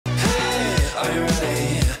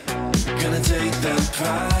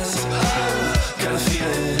surprised. Oh, got a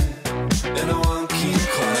feeling, and I won't keep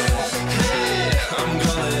quiet. Hey, I'm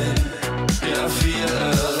going, yeah, I feel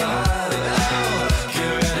alive. Oh,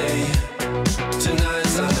 get ready,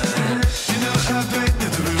 tonight's the night. You know I break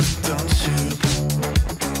through the roof, don't you?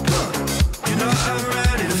 You know I'm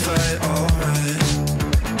ready to fight, alright.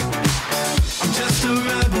 I'm just a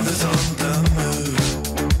rebel that's on the move.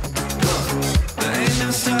 There ain't no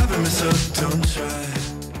stopping me, so don't try.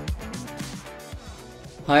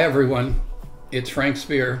 Hi everyone, it's Frank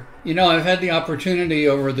Spear. You know, I've had the opportunity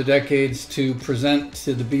over the decades to present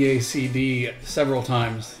to the BACD several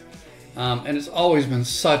times, and it's always been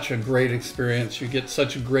such a great experience. You get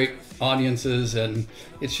such great audiences, and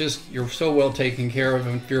it's just, you're so well taken care of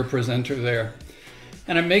if you're a presenter there.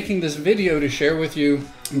 And I'm making this video to share with you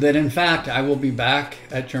that in fact I will be back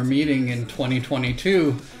at your meeting in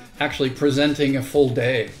 2022 actually presenting a full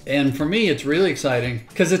day. And for me, it's really exciting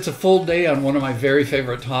because it's a full day on one of my very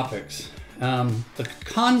favorite topics. The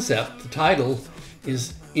concept, the title,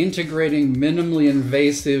 is Integrating Minimally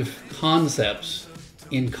Invasive Concepts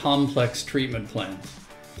in Complex Treatment Plans.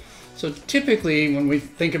 So typically, when we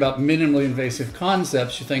think about minimally invasive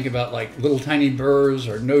concepts, you think about like little tiny burrs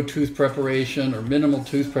or no tooth preparation or minimal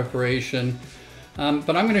tooth preparation.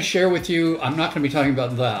 But I'm going to share with you, I'm not going to be talking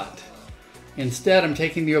about that. Instead, I'm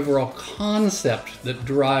taking the overall concept that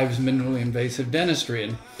drives minimally invasive dentistry.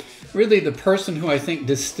 And really, the person who I think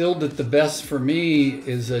distilled it the best for me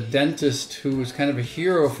is a dentist who was kind of a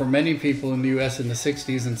hero for many people in the US in the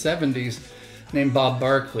 60s and 70s, named Bob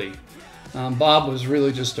Barkley. Bob was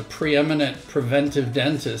really just a preeminent preventive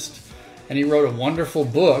dentist, and he wrote a wonderful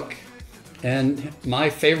book. And my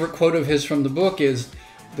favorite quote of his from the book is,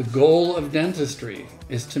 "The goal of dentistry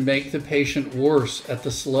is to make the patient worse at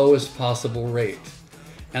the slowest possible rate."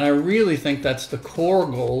 And I really think that's the core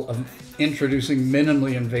goal of introducing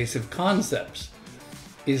minimally invasive concepts,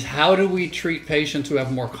 is how do we treat patients who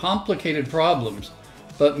have more complicated problems,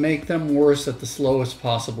 but make them worse at the slowest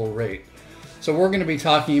possible rate. So we're going to be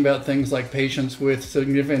talking about things like patients with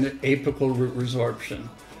significant apical root resorption,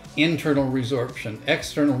 internal resorption,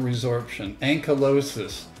 external resorption,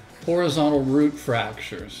 ankylosis, horizontal root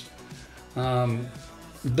fractures,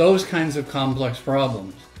 those kinds of complex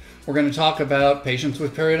problems. We're going to talk about patients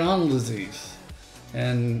with periodontal disease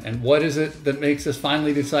and what is it that makes us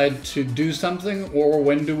finally decide to do something, or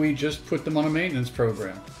when do we just put them on a maintenance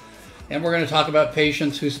program. And we're going to talk about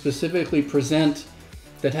patients who specifically present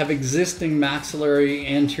that have existing maxillary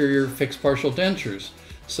anterior fixed partial dentures.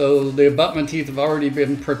 So the abutment teeth have already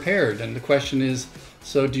been prepared, and the question is,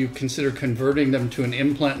 so do you consider converting them to an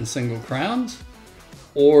implant and single crowns?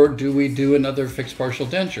 Or do we do another fixed partial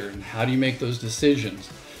denture? And how do you make those decisions?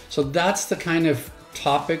 So that's the kind of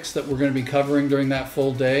topics that we're going to be covering during that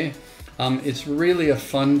full day. It's really a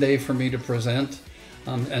fun day for me to present,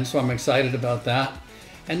 and so I'm excited about that.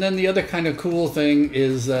 And then the other kind of cool thing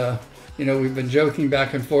is, you know, we've been joking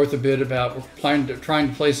back and forth a bit about we're trying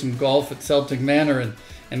to play some golf at Celtic Manor,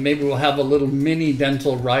 and maybe we'll have a little mini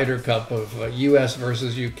dental Ryder Cup of US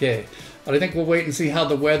versus UK. But I think we'll wait and see how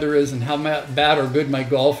the weather is and how bad or good my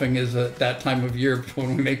golfing is at that time of year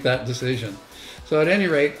when we make that decision. So at any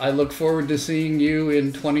rate, I look forward to seeing you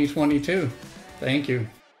in 2022. Thank you.